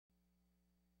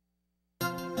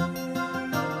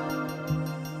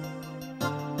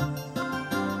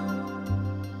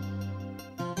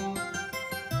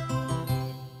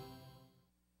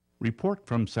Report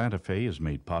from Santa Fe is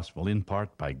made possible in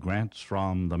part by grants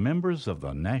from the members of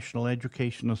the National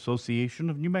Education Association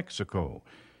of New Mexico,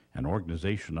 an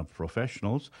organization of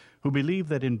professionals who believe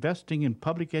that investing in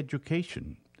public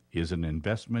education is an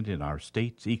investment in our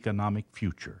state's economic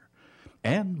future,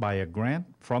 and by a grant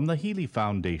from the Healy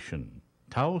Foundation,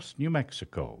 Taos, New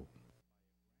Mexico.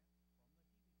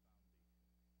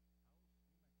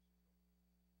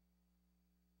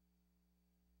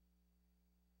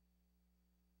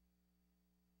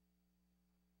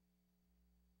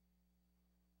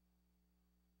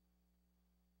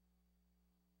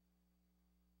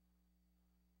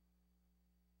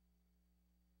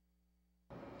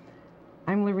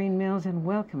 I'm Lorene Mills, and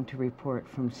welcome to Report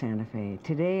from Santa Fe.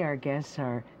 Today our guests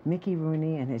are Mickey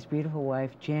Rooney and his beautiful wife,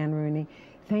 Jan Rooney.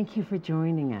 Thank you for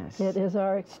joining us. It is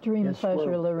our extreme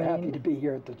pleasure, Lorene. We're happy to be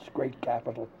here at this great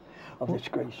capital of this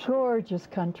great city. Gorgeous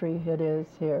country it is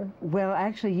here. Well,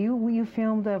 actually, you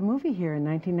filmed a movie here in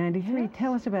 1993. Yes.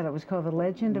 Tell us about it. It was called The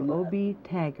Legend of O.B.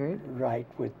 Taggart. Right,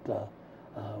 with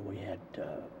we had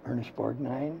Ernest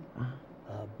Borgnine,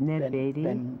 Ned Beatty.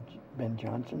 Ben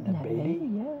Johnson, Ned Beatty.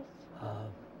 Yes.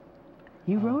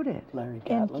 You wrote it. Larry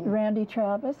Catlin. And Randy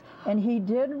Travis. And he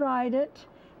did write it.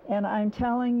 And I'm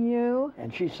telling you.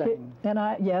 And she sang.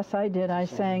 Yes, I did. I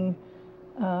sang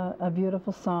a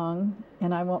beautiful song.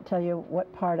 And I won't tell you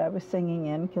what part I was singing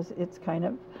in because it's kind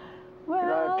of,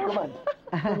 well. Come on.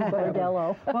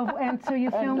 Bordello. Well, and so you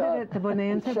filmed it at the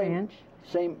Bonanza Ranch.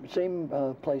 Same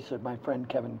place that my friend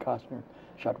Kevin Costner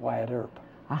shot Wyatt Earp.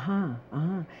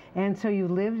 And so you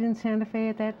lived in Santa Fe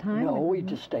at that time? No, we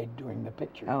just stayed doing the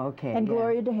picture. Oh, okay. And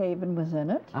Gloria DeHaven was in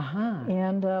it.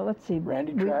 And let's see.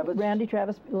 Randy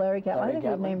Travis, Larry Catlin. I think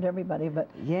Catlin. we named everybody, but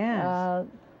yes.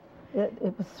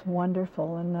 It was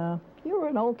wonderful. And you were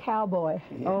an old cowboy.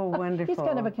 Yeah. Oh, wonderful. He's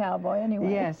kind of a cowboy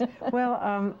anyway. Yes.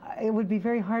 Well, it would be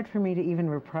very hard for me to even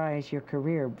reprise your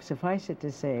career. Suffice it to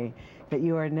say that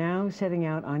you are now setting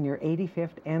out on your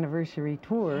 85th anniversary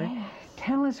tour. Yes.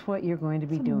 Tell us what you're going to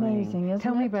be doing. Amazing, isn't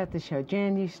Tell me it? about the show.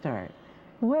 Jan, you start.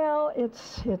 Well,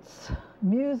 it's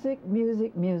music,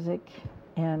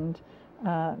 and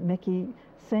Mickey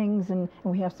sings, and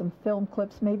we have some film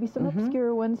clips, maybe some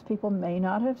obscure ones people may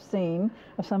not have seen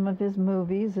of some of his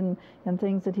movies and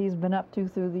things that he's been up to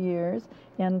through the years,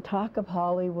 and talk of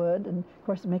Hollywood, and of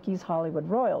course Mickey's Hollywood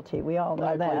royalty. We all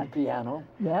know that. I play piano.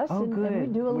 Yes, Oh, and good.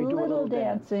 we do a little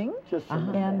dancing. Just a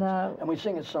little And, dance. And we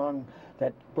sing a song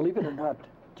that, believe it or not,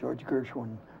 George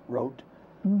Gershwin wrote,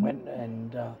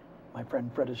 my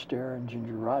friend Fred Astaire and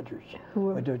Ginger Rogers. Who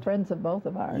were friends of both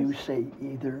of ours. You say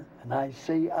either, and I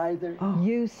say either. Oh.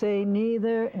 You say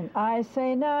neither, and I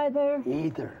say neither.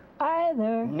 Either.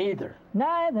 Either. Neither.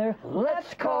 Neither.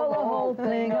 Let's call the whole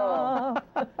thing off.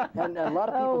 And a lot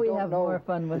of people we don't have know more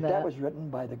fun with that was written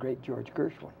by the great George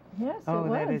Gershwin. Yes, Oh, it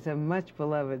was. that is a much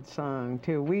beloved song,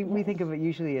 too. We think of it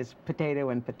usually as potato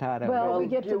and potato. Well, we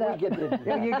get to that. We get into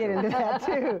that. You get into that,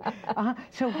 too.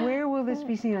 So where will this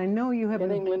be seen? I know you have In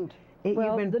been... England.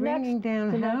 Well, you've been bringing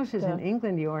down the houses next, in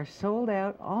England. You are sold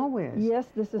out always. Yes,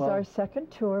 this is Well, our second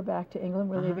tour back to England.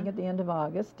 We're leaving at the end of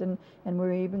August, and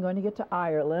we're even going to get to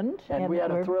Ireland. And we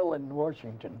had a thrill in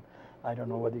Washington. I don't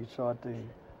know whether you saw it.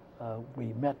 We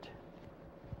met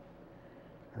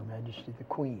Her Majesty the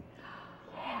Queen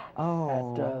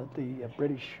at the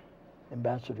British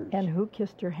ambassadors. And who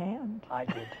kissed her hand? I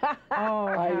did. Oh,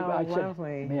 how I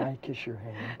lovely. said, may I kiss your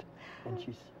hand? And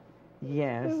she's...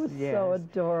 Yes, It was yes. so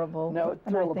adorable. No, and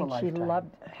I thrill of a think she lifetime.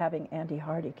 loved having Auntie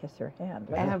Hardy kiss her hand.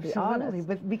 Let's be Absolutely, honest.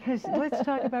 but because let's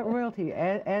talk about royalty.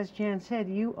 As Jan said,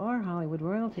 you are Hollywood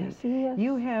royalty. Yes, yes.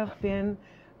 You have been,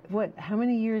 how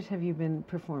many years have you been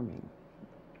performing?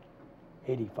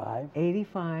 85.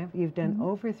 85. You've done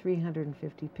over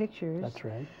 350 pictures. That's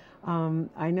right.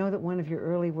 I know that one of your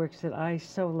early works that I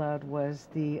so loved was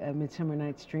the Midsummer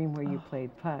Night's Dream, where you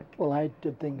played Puck. Well, I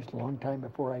did things a long time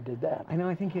before I did that. I know,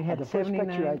 I think you had the first 79.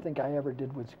 picture I think I ever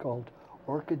did was called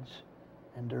Orchids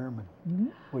and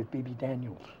Ermine with B.B.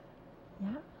 Daniels. Yeah.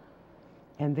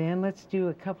 And then let's do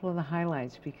a couple of the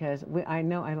highlights, because I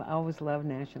know I always love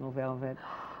National Velvet.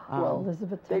 Well,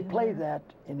 Elizabeth they Taylor. play that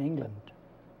in England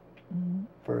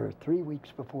for 3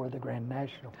 weeks before the Grand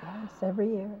National. Yes, every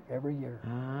year. Every year.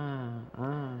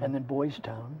 And And then Boys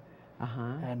Town. uh-huh.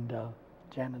 And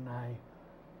Jan and I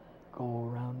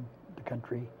go around the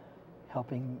country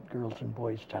helping girls in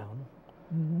Boys Town.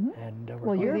 And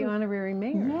Well, you're the honorary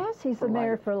mayor. Yes, he's the For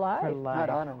mayor life. for life. For life. not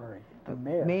honorary, the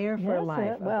mayor. Mayor for Yes,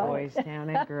 life well. of Boys Town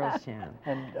and Girls Town.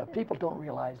 And people don't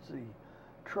realize the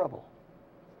trouble,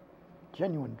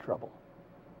 genuine trouble,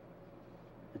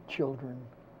 that children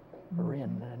are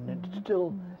in, and it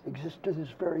still exists to this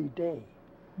very day.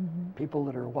 People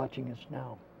that are watching us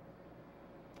now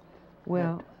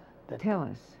Well, that tell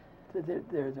us.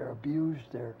 they're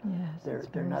abused. They're Yes,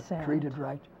 they're not sad. treated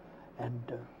right, and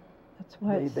That's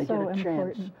why it's they so get a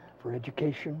chance important. for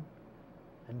education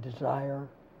and desire,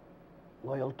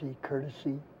 loyalty,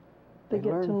 courtesy. They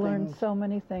get to learn things. so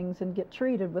many things and get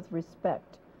treated with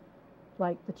respect,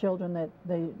 like the children that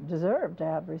they deserve to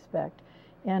have respect.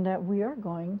 And we are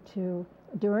going to,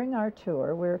 during our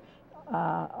tour, we're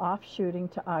off shooting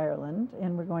to Ireland,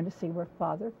 and we're going to see where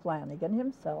Father Flanagan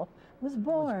himself was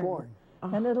born.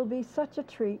 And it'll be such a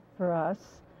treat for us,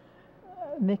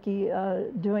 Mickey,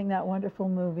 doing that wonderful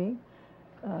movie,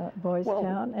 Boys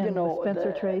Town, and with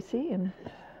Spencer Tracy. And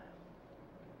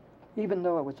even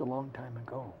though it was a long time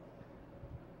ago,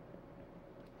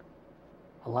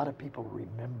 a lot of people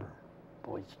remember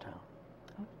Boys Town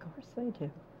of course they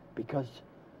do. because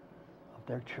of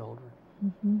their children.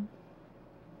 Mm-hmm.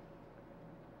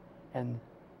 And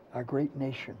our great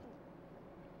nation,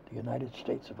 the United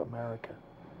States of America,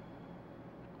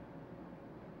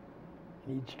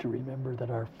 needs to remember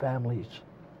that our families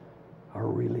are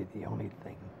really the only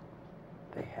thing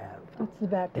they have. That's the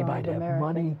They background might of have America.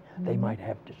 money, they Mhm. might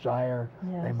have desire,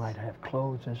 they Yes. might have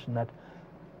clothes, this and that,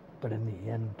 but in the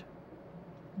end,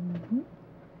 Mm-hmm.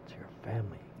 it's your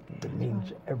family that means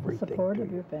The everything support to of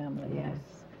you. your family.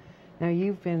 Yes. Now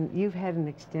you've had an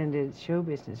extended show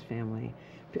business family.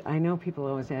 I know people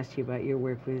always ask you about your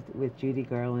work with Judy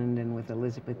Garland and with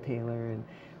Elizabeth Taylor and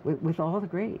with all the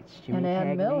greats. Jimmy And Ann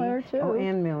Cagney. Miller too. Oh,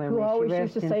 Ann Miller. Who may she always rest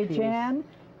used to in say, peace. "Jan,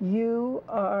 you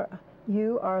are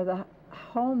the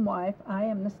home wife. I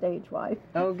am the stage wife."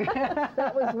 Oh, good.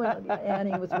 That was when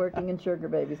Annie was working in Sugar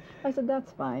Babies. I said,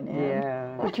 "That's fine, Ann."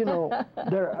 Yeah. But you know,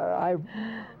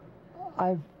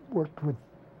 I've worked with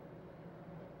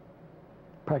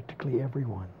practically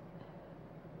everyone.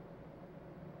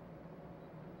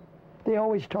 They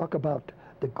always talk about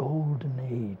the golden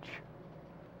age.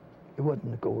 It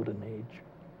wasn't the golden age.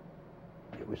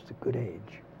 It was the good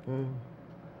age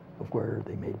of where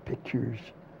they made pictures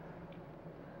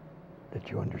that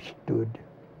you understood.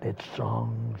 They had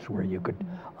songs where you could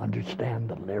understand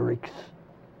the lyrics.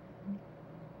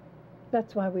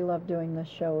 That's why we love doing this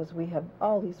show. Is we have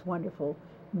all these wonderful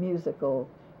musical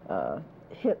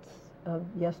hits of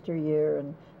yesteryear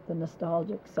and the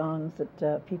nostalgic songs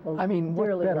that people I mean, what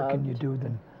dearly better loved. can you do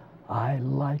than I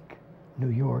like New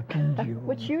York in June?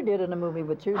 Which you did in a movie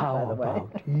with Judy, How by the way.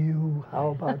 about you? How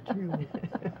about you?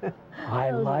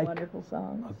 I Those are like wonderful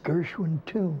songs. a Gershwin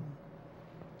tune.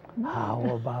 How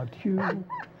about you?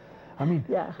 I mean,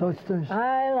 Yeah. those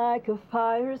I like a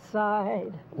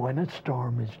fireside. when a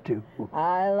storm is due,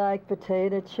 I like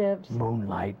potato chips.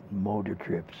 moonlight, motor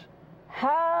trips.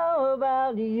 How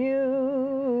about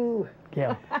you?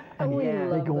 Yeah, and We they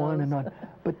love go on those. and on.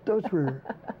 But those were,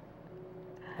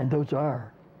 and those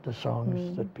are the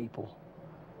songs that people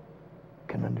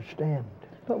can understand.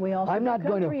 But we also I'm do not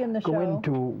going country in to the go show.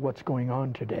 into what's going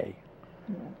on today.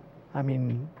 Yeah. I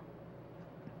mean,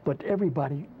 but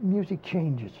everybody, music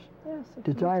changes, Yes, it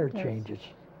desire does. changes.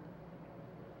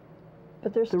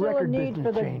 But there's The still a record need for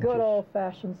business the changes. good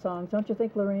old-fashioned songs, don't you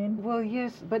think, Lorene? Well,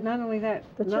 yes, but not only that.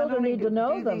 The not children only need to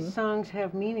know do them. These songs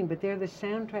have meaning, but they're the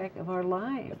soundtrack of our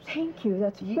lives. Thank you.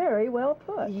 That's You- very well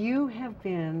put. You have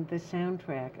been the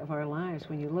soundtrack of our lives.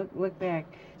 When you look back,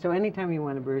 so anytime you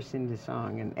want to burst into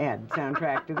song and add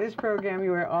soundtrack to this program,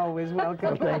 you are always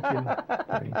welcome. Well,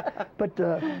 thank you.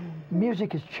 But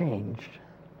music has changed,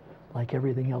 like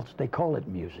everything else. They call it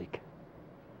music.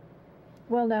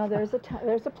 Well, now there's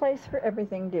a place for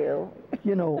everything, dear.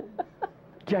 You know,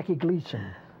 Jackie Gleason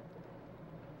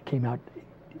came out,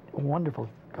 a wonderful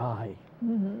guy.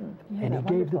 Mm-hmm. Yeah, And he that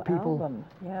gave the wonderful people- album.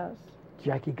 Yes.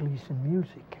 Jackie Gleason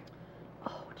music.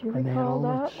 Oh, do you And they had recall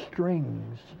all that? the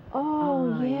strings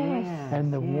Oh, Ah, yes. yeah.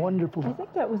 and the Yeah. wonderful I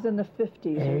think that was in the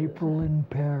 50s. April in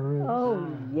Paris. Oh,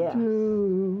 yes.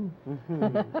 Ooh.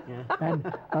 Mhm, yeah.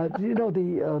 And you know,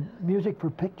 the music for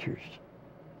pictures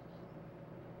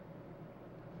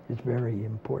is very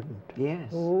important, Yes.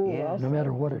 Oh, yes. well no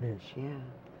matter what it is. Yeah.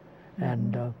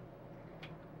 And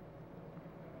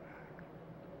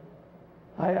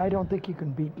I don't think you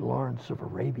can beat Lawrence of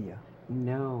Arabia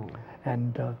No.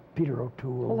 and Peter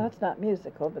O'Toole. Well, that's not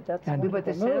musical, but that's a And- But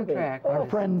the wonderful movie. soundtrack. Our was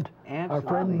friend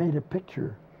absolutely. made a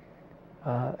picture,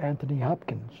 Anthony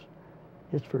Hopkins,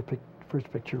 his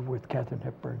first picture with Katharine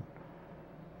Hepburn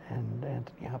and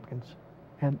Anthony Hopkins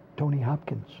and Tony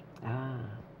Hopkins. Ah.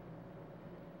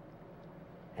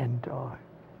 And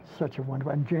such a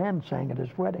wonderful, and Jan sang at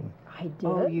his wedding. I did.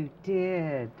 Oh, you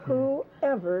did.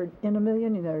 Whoever in a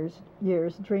million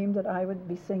years dreamed that I would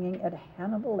be singing at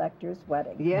Hannibal Lecter's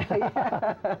wedding?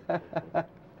 Yeah.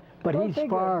 But Go he's figure.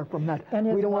 far from that. And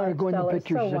his We don't want to wife, go into Stella, is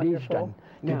pictures so that he's wonderful. done.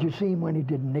 No. Did you see him when he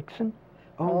did Nixon?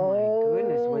 Oh, Oh, my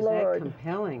goodness, was Lord. that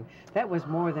compelling? That was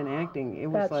more than acting. It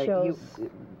was That like shows-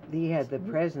 he had the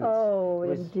presence. Oh, It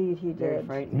was indeed he very did.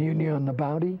 frightening. Mutiny on the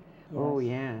Bounty? Oh,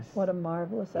 yes. What a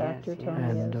marvelous Yes, actor yes. Tony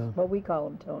And, is. Well, we call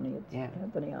him Tony. It's Yeah.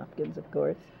 Anthony Hopkins, of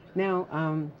course. Now,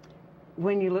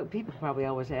 when you look, people probably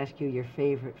always ask you your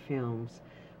favorite films,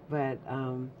 but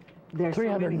there's so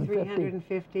many, 350.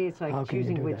 350. It's like How can you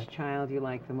choosing do which that? child you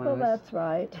like the most. Well, that's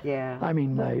right. Yeah. I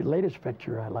mean, the latest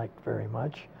picture I liked very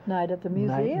much. Night at the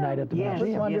museum. Night at the Yes, That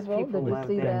was Museum. wonderful. yes, people Did you love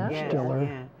see that. that? Yes, Stiller.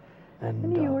 yeah. And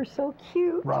And you were so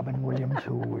cute. Robin Williams,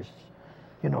 who was,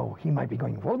 you know, he might be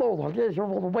going,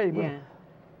 away, Yeah.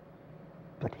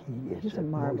 but he is He's a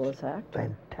most marvelous actor.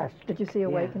 fantastic Did you see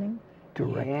Awakening?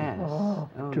 director, Yes. Oh.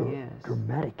 yes.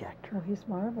 dramatic actor. Oh, he's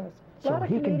marvelous. A So lot of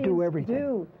he can do comedians everything.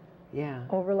 do Yeah.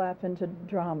 overlap into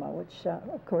drama, which,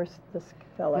 of course, this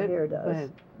fella here does.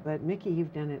 But Mickey,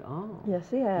 you've done it all. Yes,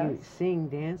 he You has. sing,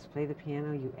 dance, play the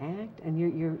piano, you act, and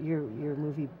your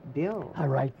movie Bill. I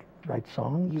write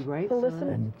songs, You write Well, songs.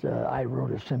 listen. and I wrote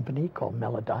a symphony called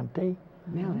Melodante,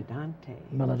 Melodante.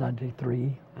 Melodante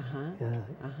 3. Uh-huh.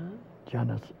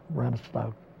 Uh-huh.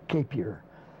 Ranislaw Capier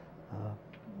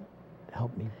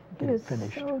helped me He get it is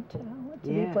finished. so talented.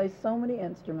 Yeah. He plays so many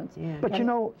instruments. Yeah. But you And-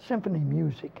 know, symphony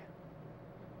music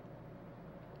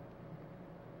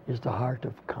is the heart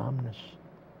of calmness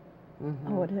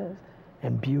Mm-hmm. Oh, it is.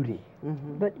 and beauty.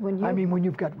 Mm-hmm. But when you I mean, when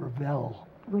you've got Ravel,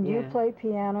 when you Yeah. play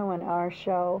piano in our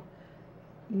show,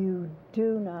 you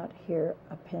do not hear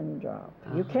a pin drop.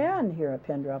 You Uh-huh. can hear a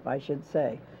pin drop, I should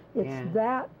say. It's Yeah.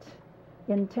 that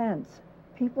intense.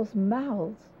 People's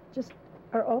mouths just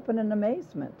are open in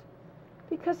amazement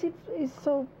because he's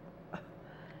so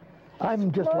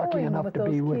I'm just lucky flowing enough with to those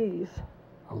be with keys.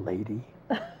 a lady,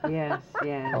 Yes,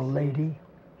 yes. a lady,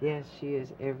 Yes, she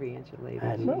is every inch a lady.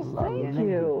 And She's- Well, love thank lady.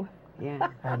 you. Yeah.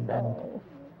 and Oh.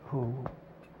 who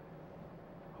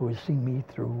has seen me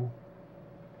through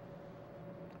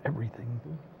everything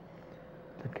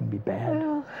that can be bad.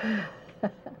 Well,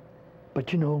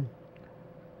 But you know,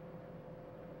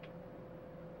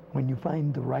 when you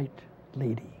find the right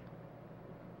lady,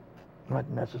 not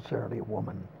necessarily a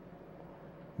woman,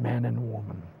 man and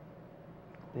woman,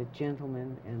 The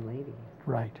gentleman and lady.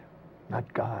 right,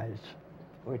 not guys.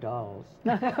 Or dolls.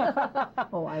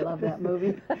 oh, I love that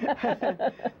movie.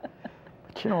 But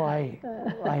you know, I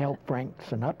helped Frank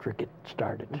Sinatra get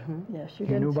started. Yes, you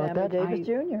You did. knew about Sammy that? Davis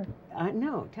Jr.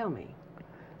 No, tell me.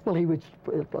 Well, he was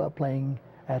playing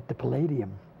at the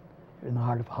Palladium in the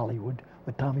heart of Hollywood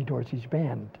with Tommy Dorsey's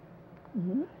band.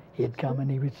 Mm-hmm. He had come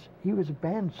and he was a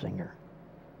band singer.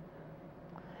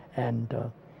 And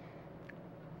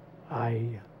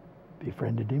I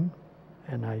befriended him,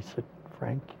 and I said,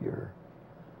 Frank, you're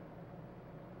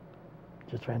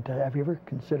just fantastic. Have you ever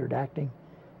considered acting?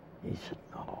 He said,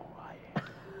 no,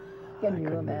 Can I you couldn't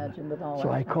do imagine with all So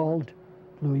that? I called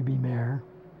Louis B. Mayer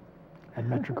at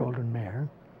Metro-Goldwyn-Mayer,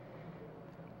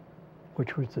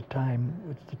 which was the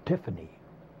Tiffany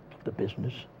of the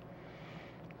business.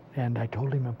 And I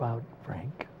told him about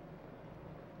Frank.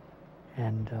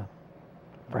 And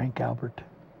Frank Albert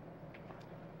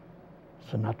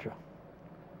Sinatra.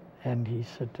 And he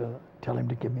said, tell him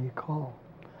to give me a call.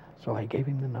 So I gave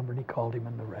him the number, and he called him,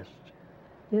 and the rest.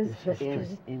 His Yes, history.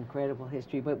 Is incredible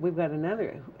history. But we've got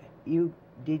another.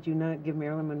 Did you not give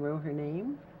Marilyn Monroe her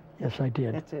name? Yes, I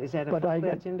did. Is that a But folk I got-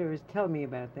 legend, or tell me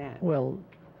about that? Well,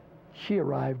 she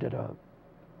arrived at a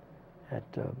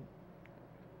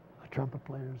trumpet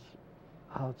player's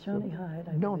house. Johnny Hyde,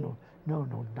 I No, believe.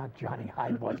 no, not Johnny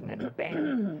Hyde. Wasn't in the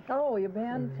band. Oh, your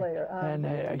band player.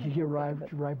 And he arrived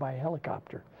by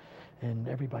helicopter, and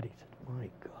everybody said, "My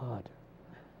God!"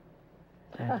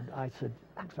 And I said,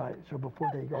 so before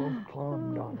they all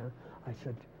clommed on her, I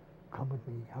said, "Come with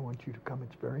me. I want you to come.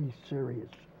 It's very serious."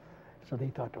 So they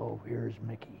thought, "Oh, here's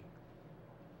Mickey."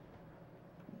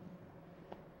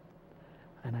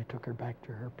 And I took her back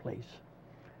to her place.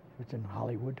 It was in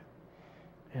Hollywood.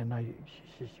 And she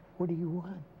says, "What do you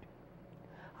want?"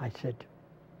 I said,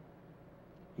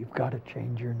 "You've got to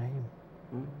change your name.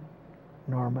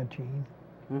 Norma Jean."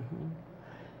 Mm-hmm.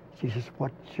 She says,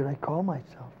 "What should I call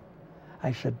myself?"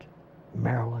 I said,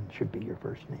 "Marilyn should be your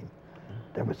first name."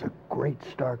 There was a great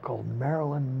star called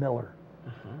Marilyn Miller,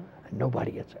 and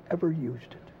nobody has ever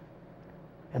used it.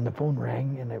 And the phone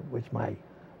rang, and it was my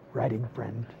writing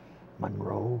friend,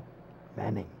 Monroe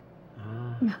Manning.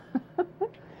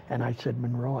 And I said,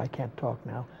 "Monroe, I can't talk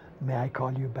now. May I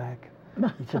call you back?"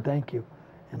 He said, "Thank you."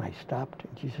 And I stopped,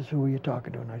 and she says, "Who are you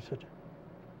talking to?" And I said,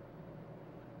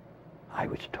 "I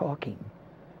was talking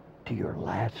to your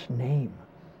last name."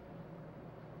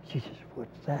 She says,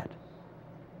 "What's that?"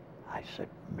 I said,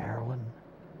 "Marilyn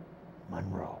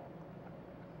Monroe.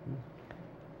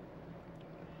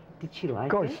 Did she like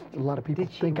Of course, it? a lot of people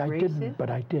Did she think I embrace didn't, it? but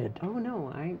I did. Oh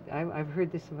no, I've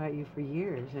heard this about you for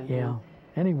years. And Yeah.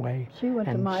 Anyway, She went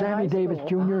to and my Sammy high Davis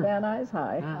school, Jr. Van Nuys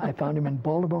High. I found him in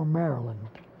Baltimore, Maryland.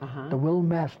 The Will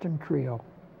Maston Trio.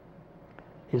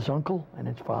 His uncle and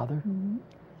his father. Mhm.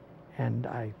 And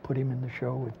I put him in the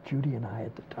show with Judy and I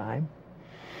at the time.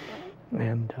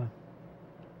 And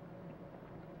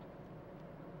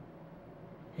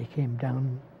he came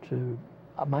down to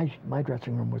my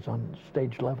dressing room was on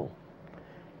stage level.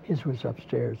 His was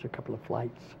upstairs, a couple of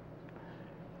flights.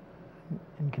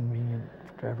 Inconvenient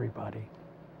for everybody.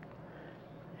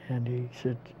 And he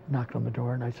said, knocked on the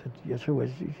door, and I said, yes, who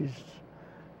is? He says,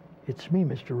 it's me,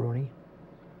 Mr. Rooney.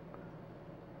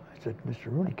 I said, Mr.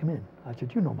 Rooney, come in. I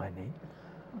said, you know my name.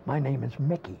 My name is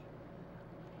Mickey.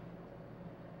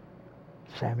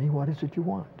 Sammy, what is it you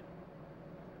want?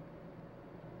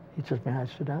 He says, may I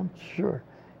sit down? Sure.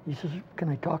 He says, can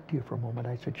I talk to you for a moment?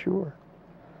 I said, sure.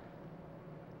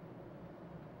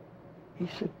 He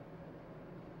said,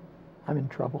 I'm in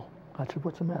trouble. I said,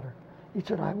 what's the matter? He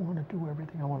said, I want to do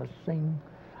everything. I want to sing.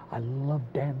 I love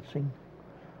dancing.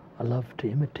 I love to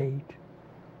imitate.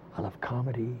 I love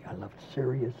comedy. I love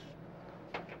serious.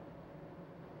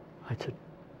 I said,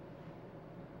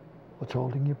 what's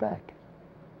holding you back?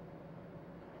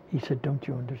 He said, don't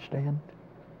you understand?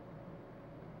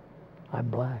 I'm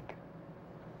black.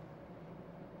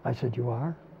 I said, you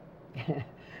are?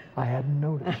 I hadn't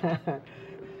noticed.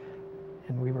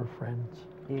 And we were friends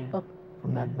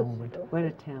from that moment. What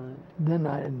a talent. Then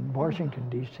in Washington,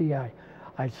 D.C.,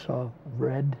 I saw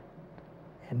Red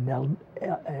and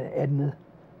Edna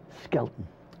Skelton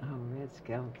Oh, Red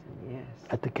Skelton, yes.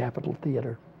 at the Capitol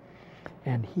Theater.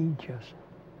 And he just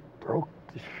broke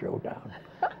the show down.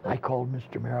 I called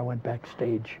Mr. Mayer. I went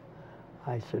backstage.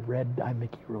 I said, Red, I'm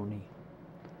Mickey Rooney.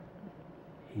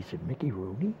 He said, Mickey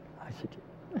Rooney? I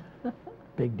said,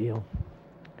 big deal.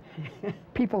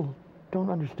 People don't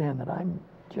understand that I'm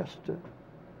just a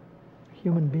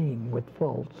human being with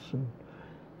faults,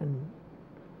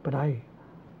 but I,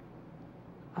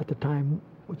 at the time,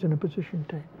 was in a position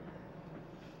to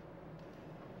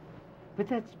But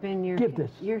that's been your give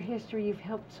this. your history. You've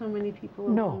helped so many people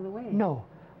along the way. No,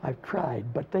 I've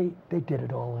tried, but they did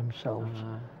it all themselves.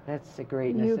 That's the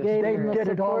greatness You of gave They them the did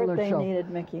it all support they themselves. needed,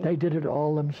 Mickey. They did it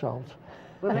all themselves.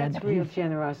 Well, that's And real he's-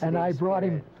 generosity. And I of brought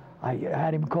him, spirit. I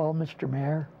had him call Mr.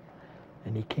 Mayer,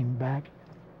 and he came back.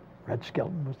 Red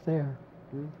Skelton was there.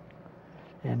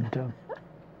 And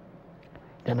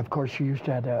then, of course, she used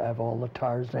to have all the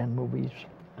Tarzan movies.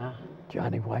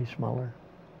 Johnny Weissmuller.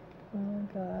 Oh,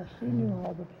 gosh. You knew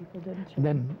all the people, didn't you? And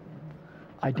then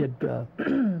I did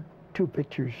 2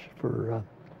 pictures for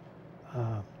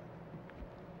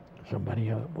somebody,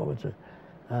 what was it?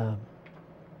 The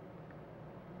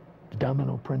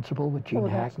Domino Principle with Gene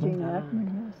that's Hackman. Gene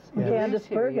Hackman, yes. Yeah. He Candace lives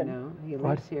here, you Bergen. know. He What?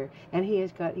 lives here, and he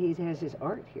has his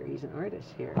art here. He's an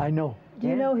artist here. I know. Do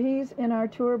you Yeah. know he's in our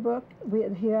tour book?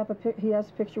 He has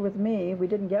a picture with me. We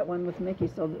didn't get one with Mickey,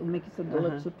 so Mickey said,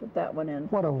 let's just put that one in.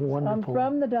 What a wonderful.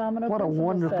 From the Domino What a Principle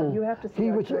wonderful. set. You have to see He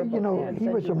our was, tour book. Yeah, he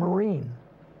said was you a Marine.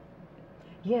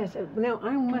 Yes. Now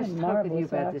I must talk with you marvelous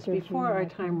about this actor, before Gene our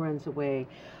Hackman. time runs away.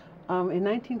 In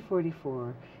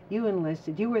 1944, you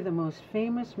enlisted. You were the most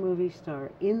famous movie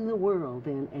star in the world,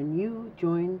 and you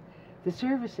joined the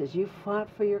services. You fought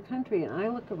for your country. And I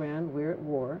look around. We're at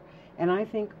war, and I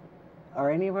think, are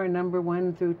any of our number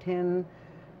 1 through 10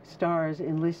 stars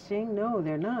enlisting? No,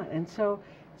 they're not. And so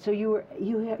you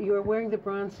were wearing the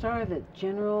Bronze Star that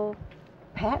General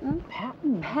Patton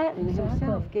Exactly.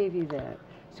 himself gave you that.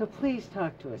 So please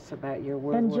talk to us about your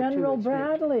World And War II General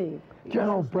experience. Bradley,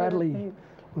 General Yes, Bradley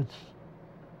was,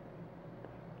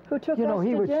 who took you know, us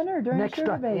he to was dinner during next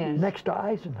Sugar to, Babies. next to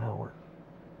Eisenhower.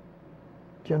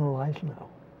 General Eisenhower.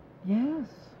 Yes.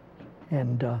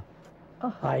 And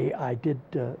I did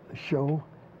a show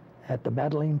at the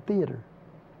Madeleine Theater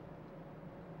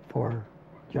for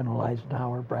General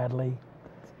Eisenhower, Bradley,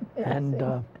 and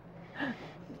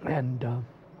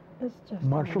It's just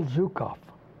Marshal Zhukov.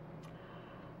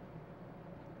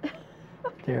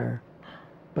 There,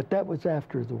 but that was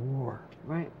after the war.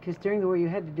 Right, because during the war you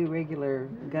had to do regular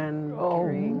gun Oh,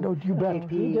 carrying. no, you bet. AP.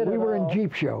 He did We it were in all.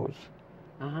 Jeep shows,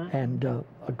 Uh-huh. and a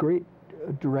great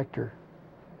director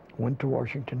went to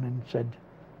Washington and said,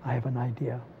 I have an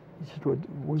idea. He said, we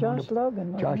want Josh to,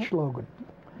 Logan, wasn't Josh it? Logan.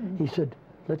 He said,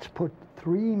 let's put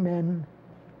 3 men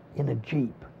in a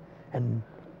Jeep and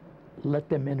let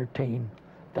them entertain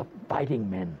the fighting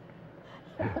men.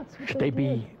 That's what Should they they be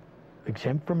did.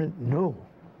 exempt from it? No.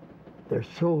 They're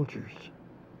soldiers.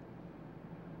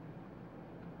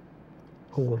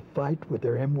 who will fight with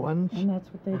their M1s. And that's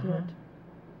what they did.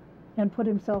 And put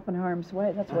himself in harm's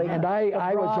way. That's why. And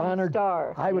I was honored.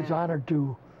 Star. I was honored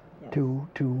to Yes.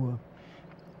 to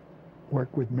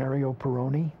work with Mario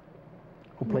Peroni,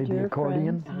 who played the Dear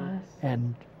accordion, friends,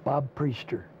 and Bob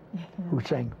Priester, who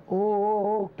sang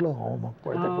 "Oh, Oklahoma,"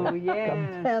 where the Oh, comes,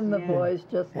 yes. And the yes. boys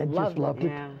just and loved just loved it.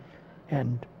 Yeah.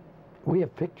 And we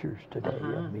have pictures today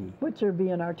Uh-huh. of me. Which will be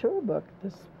in our tour book.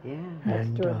 This Yeah. next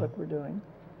And, tour book we're doing.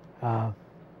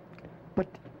 But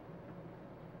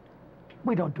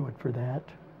we don't do it for that.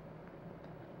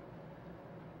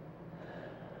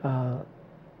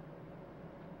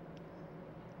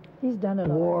 He's done it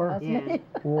all, War. hasn't Yeah. he?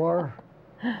 War,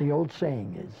 the old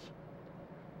saying is,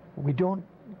 we don't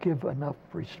give enough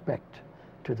respect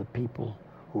to the people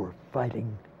who are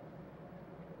fighting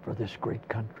for this great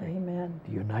country, Amen.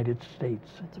 the United States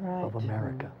That's right. of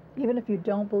America. Even if you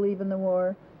don't believe in the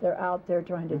war, they're out there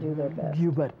trying to do their best.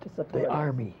 You bet. to support The it.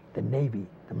 Army, the Navy,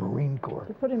 the Marine Corps.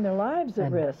 They're putting their lives at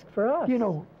And, risk for us. You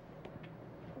know,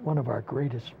 one of our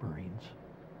greatest Marines,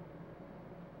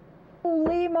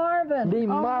 Lee Marvin. Lee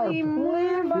Marvin. Lee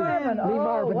Marvin. Lee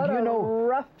Marvin, What you a know,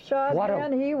 rough shot what a-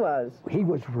 man he was. He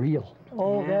was real.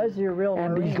 Oh, Yeah. there's your real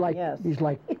And Marine. he's like, yes. he's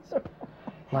like, He's so,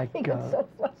 like, he gets so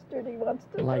flustered. He wants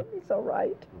to. like- He's so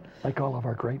right. like all of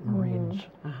our great Marines,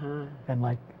 Uh-huh. and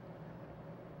like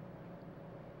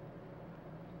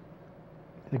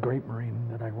the great Marine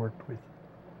that I worked with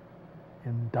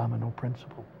in Domino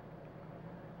Principle,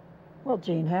 Well,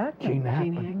 Gene Hackman. Gene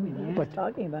Hackman. Hackman, yeah. But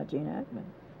Talking about Gene Hackman.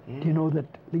 Yeah. do you know that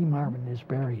Lee Marvin is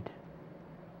buried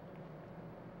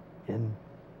in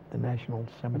the National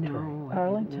Cemetery? No, I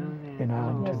Arlington? didn't know that. In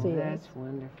Arlington. Yes, he is. That's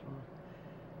wonderful.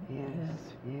 Yes,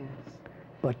 yes.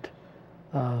 But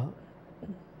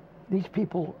these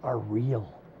people are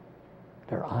real.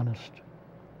 They're honest.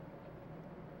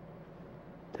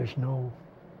 There's no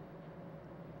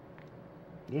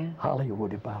Yeah,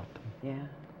 Hollywood about them. yeah.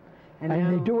 And now-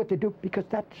 they do what they do because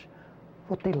that's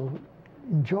what they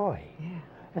enjoy. Yeah.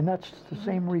 And that's the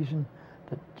same reason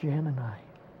that Jan and I,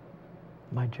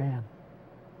 my Jan,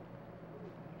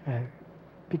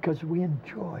 because we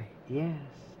enjoy Yes.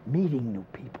 meeting new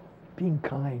people, being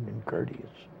kind and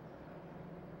courteous,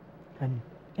 and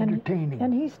And he- entertaining.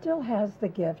 And he still has the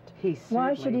gift. He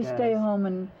Why should he certainly stay does. home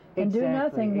and do Exactly,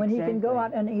 nothing when he can go exactly.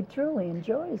 out and he truly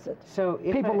enjoys it? So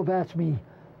if People I, have asked me,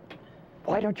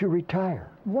 why don't you retire?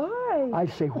 Why? I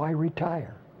say, why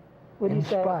retire? What do you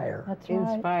say? Inspire. That's right.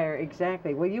 inspire,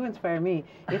 exactly. Well, you inspire me.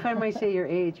 If I might say your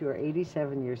age, you are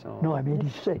 87 years old. No, I'm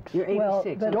 86. You're 86.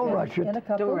 Well, but Don't in- rush it. In a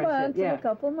couple Don't rush it, months. In yeah. a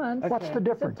couple months. What's the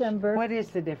difference? September. What is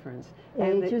the difference?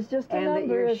 Age is just a and number, that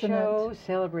your isn't it? show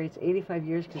celebrates 85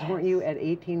 years because weren't you at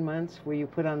 18 months where you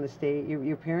put on the stage?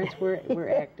 Your parents were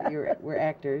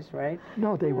actors, right?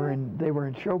 No, they were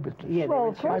in show business. Yeah, they Well, were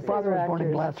of in course My they father were was born in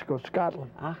actors. Glasgow, Scotland.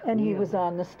 Ah, And he really? was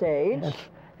on the stage. Yes,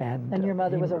 and And your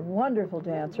mother he- was a wonderful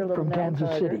dancer, little from Nell Kansas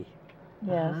Carter. City.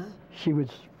 Yes. Uh-huh. She was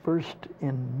first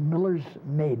in Miller's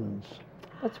Maidens,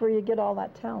 That's where you get all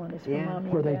that talent, is from Yeah. Mommy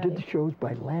where and they did Daddy. the shows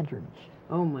by lanterns.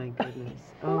 Oh my goodness.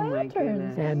 Oh my Lanterns.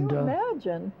 goodness. And, Can you uh,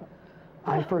 imagine?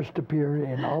 I first appeared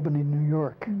in Albany, New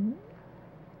York.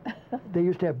 They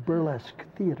used to have burlesque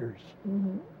theaters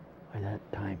by that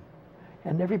time.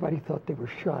 And everybody thought they were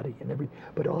shoddy,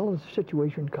 but all of the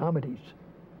situation comedies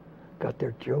got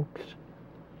their jokes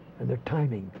and their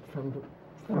timing From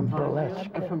from burlesque.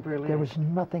 From burlesque. There was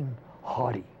nothing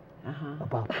haughty Uh-huh.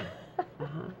 about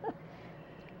them.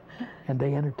 And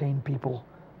they entertained people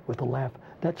with a laugh.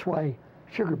 That's why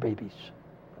Sugar Babies.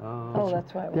 Oh,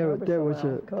 that's why it There, went over there so was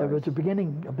well, a of there was course. a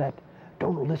beginning of that.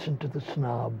 Don't listen to the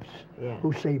snobs Yeah.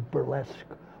 who say burlesque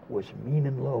was mean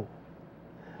and low.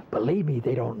 Believe me,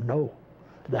 they don't know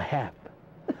the half.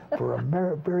 For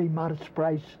a very modest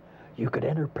price, you could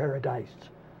enter paradise,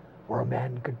 where a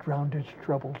man could drown his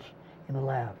troubles in a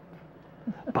laugh.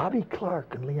 Bobby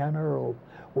Clark and Leon Earl,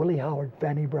 Willie Howard,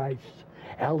 Fanny Bryce,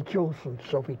 Al Jolson,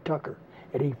 Sophie Tucker,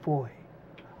 Eddie Foy.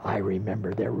 I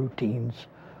remember their routines,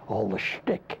 all the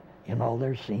shtick in all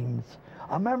their scenes,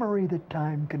 a memory that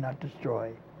time cannot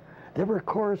destroy. There were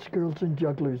chorus girls and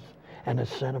jugglers, and a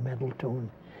sentimental tune,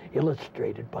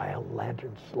 illustrated by a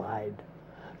lantern slide.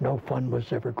 No fun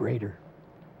was ever greater.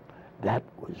 That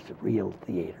was real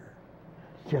theater.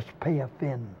 Just pay a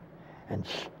fin and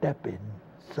step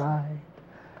inside.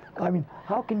 I mean,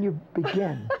 how can you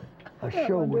begin a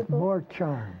show with more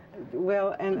charm?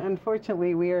 Well, and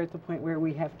unfortunately, we are at the point where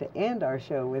we have to end our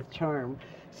show with charm.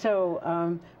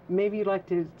 So maybe you'd like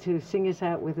to sing us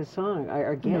out with a song.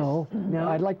 Our guest. No, No.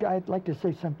 I'd like to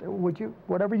say something. Would you?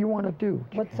 Whatever you want to do.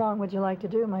 What song would you like to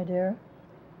do, my dear?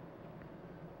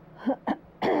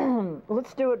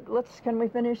 Let's do it. Can we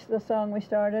finish the song we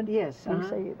started? Yes. You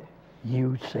say either.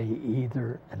 You say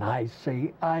either, and I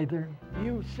say either.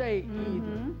 You say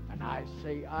either, and I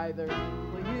say either.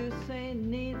 Well, you say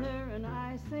neither, and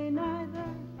I say neither.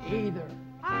 Either,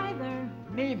 Either,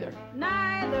 neither.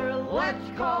 neither.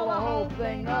 Let's call the whole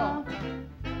thing off.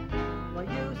 Well,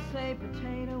 you say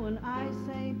potato, and I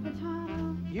say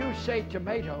potato. You say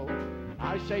tomato, and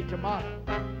I say tomato.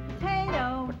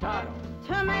 Potato, Potato,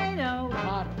 tomato.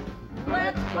 tomato.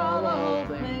 Let's call the whole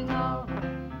thing off.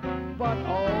 But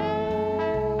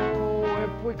oh,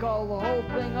 if we call the whole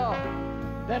thing off,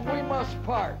 then we must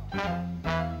part.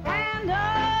 And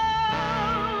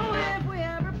oh, if we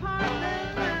ever part,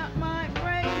 then that might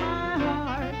break my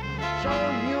heart. So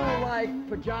you like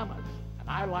pajamas, and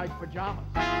I like pajamas.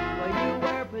 Well, you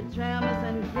wear pajamas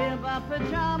and give up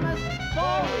pajamas.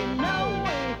 For we know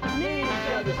we need each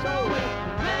other, so we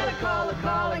better call the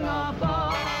calling off.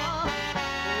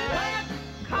 Let's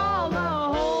call the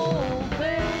whole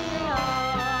thing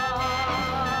off.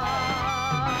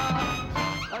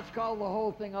 Let's call the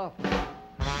whole thing off.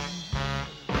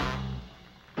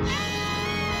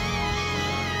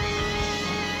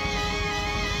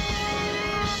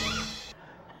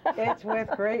 It's with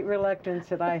great reluctance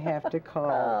that I have to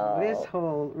call this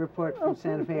whole report from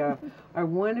Santa Fe off. Our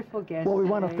wonderful guest. Well, we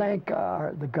want to today. thank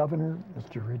the governor,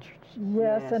 Mr. Richards,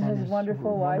 Yes, Yes. and And his his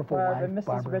wonderful wife, wonderful Barbara, wife, Mrs.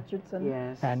 Barbara. Richardson.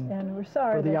 Yes. And we're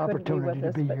sorry for the they couldn't opportunity be to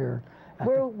with be us, but here at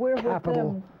We're the with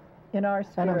Capitol. them in our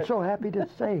spirit. And I'm so happy to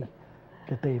say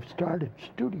that they've started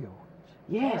studios.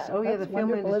 Yes. Yeah, Oh, yeah. The that's film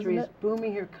wonderful, industry is isn't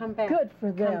booming here. Come back. Good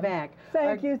for them. Come back.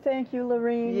 Thank you,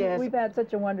 Lorene. Yes. We've had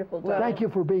such a wonderful time. Well, Thank you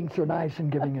for being so nice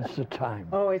and giving us the time.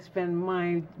 Oh, it's been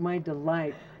my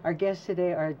delight. Our guests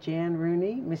today are Jan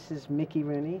Rooney, Mrs. Mickey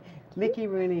Rooney. Mickey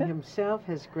Rooney himself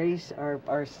has graced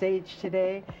our stage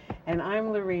today. And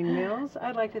I'm Lorene Mills.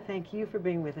 I'd like to thank you for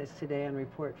being with us today on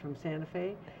Report from Santa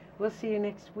Fe. We'll see you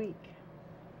next week.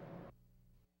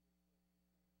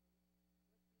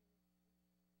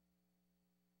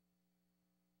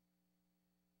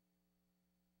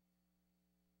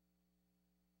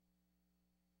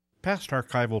 Past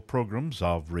archival programs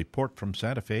of Report from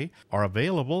Santa Fe are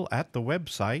available at the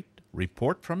website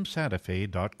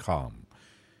reportfromsantafe.com.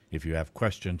 If you have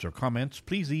questions or comments,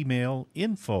 please email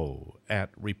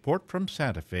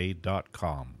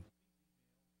info@reportfromsantafe.com.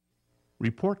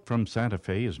 Report from Santa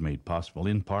Fe is made possible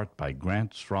in part by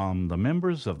grants from the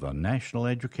members of the National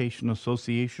Education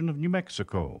Association of New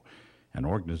Mexico, an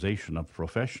organization of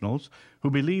professionals who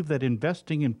believe that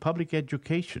investing in public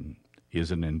education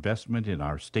is an investment in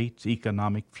our state's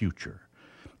economic future,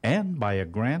 and by a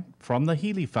grant from the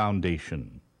Healy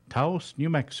Foundation, Taos, New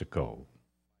Mexico.